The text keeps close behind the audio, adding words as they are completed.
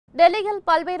டெல்லியில்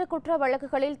பல்வேறு குற்ற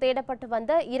வழக்குகளில் தேடப்பட்டு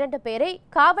வந்த 2 பேரை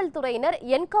காவல்துறையினர்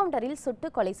என்கவுண்டரில் சுட்டு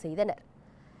கொலை செய்தனர்.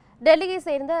 டெல்லியை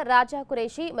சேர்ந்த ராஜா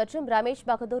குரேஷி மற்றும் ரமேஷ்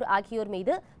பகதூர் ஆகியோர்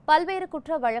மீது பல்வேறு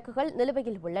குற்ற வழக்குகள்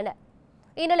நிலுவையில் உள்ளன.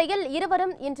 இந்நிலையில்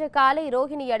இருவரும் இன்று காலை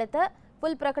ரோஹிணி அடுத்த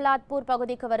புல் பிரகலாத்பூர்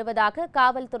பகுதிக்கு வருவதாக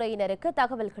காவல்துறையினருக்கு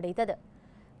தகவல் கிடைத்தது.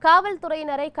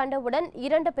 காவல்துறையினரை கண்டவுடன்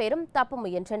 2 பேரும் தப்ப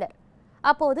முயன்றனர்.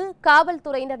 அப்போது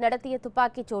காவல்துறையினர் நடத்திய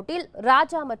துப்பாக்கிச் சூட்டில்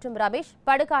ராஜா மற்றும் ரமேஷ்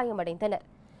படுகாயமடைந்தனர்.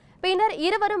 பின்னர்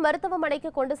இருவரும் மருத்துவமனைக்கு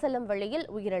கொண்டு செல்லும் வழியில்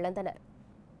உயிரிழந்தனர்.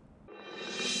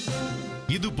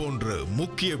 இது போன்ற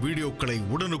முக்கிய வீடியோக்களை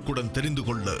உடனுக்குடன் தெரிந்து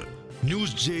கொள்ள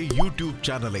NewsJ யூடியூப்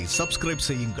சேனலை சப்ஸ்கிரைப்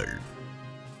செய்யுங்கள்.